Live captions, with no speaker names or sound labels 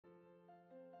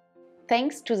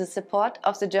Thanks to the support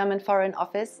of the German Foreign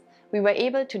Office, we were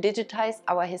able to digitize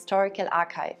our historical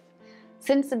archive.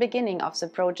 Since the beginning of the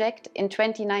project in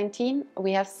 2019,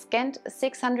 we have scanned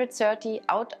 630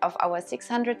 out of our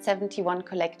 671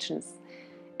 collections.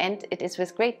 And it is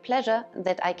with great pleasure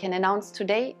that I can announce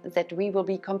today that we will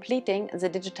be completing the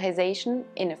digitization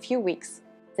in a few weeks.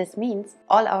 This means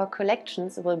all our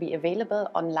collections will be available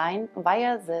online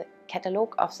via the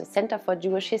catalogue of the Center for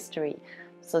Jewish History,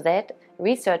 so that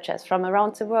researchers from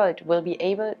around the world will be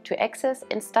able to access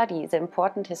and study the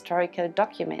important historical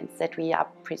documents that we are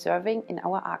preserving in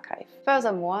our archive.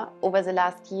 Furthermore, over the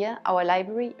last year, our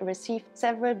library received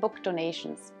several book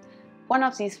donations. One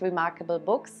of these remarkable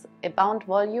books, a bound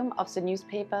volume of the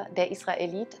newspaper Der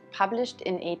Israelit, published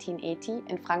in 1880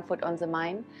 in Frankfurt on the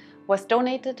Main, was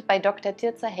donated by Dr.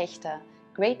 Hechter,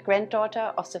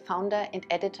 great-granddaughter of the founder and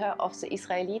editor of the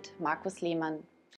Israelit, Markus Lehmann.